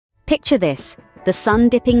Picture this: the sun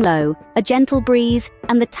dipping low, a gentle breeze,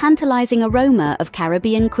 and the tantalizing aroma of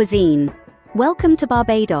Caribbean cuisine. Welcome to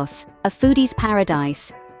Barbados, a foodie's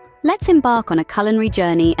paradise. Let's embark on a culinary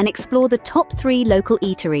journey and explore the top 3 local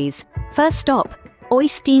eateries. First stop,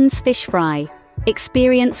 Oysteins Fish Fry.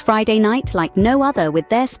 Experience Friday night like no other with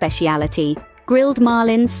their speciality, grilled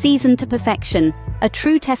marlin seasoned to perfection, a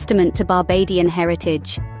true testament to Barbadian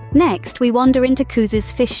heritage. Next, we wander into Kouz's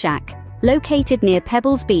Fish Shack. Located near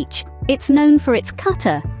Pebbles Beach, it's known for its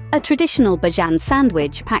cutter, a traditional Bajan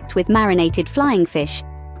sandwich packed with marinated flying fish.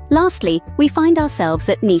 Lastly, we find ourselves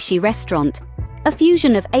at Nishi Restaurant, a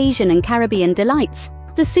fusion of Asian and Caribbean delights.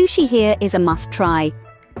 The sushi here is a must-try.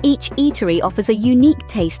 Each eatery offers a unique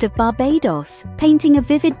taste of Barbados, painting a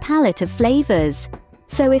vivid palette of flavors.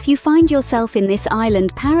 So if you find yourself in this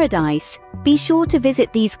island paradise, be sure to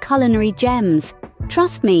visit these culinary gems.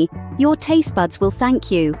 Trust me, your taste buds will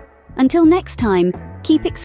thank you. Until next time, keep exploring.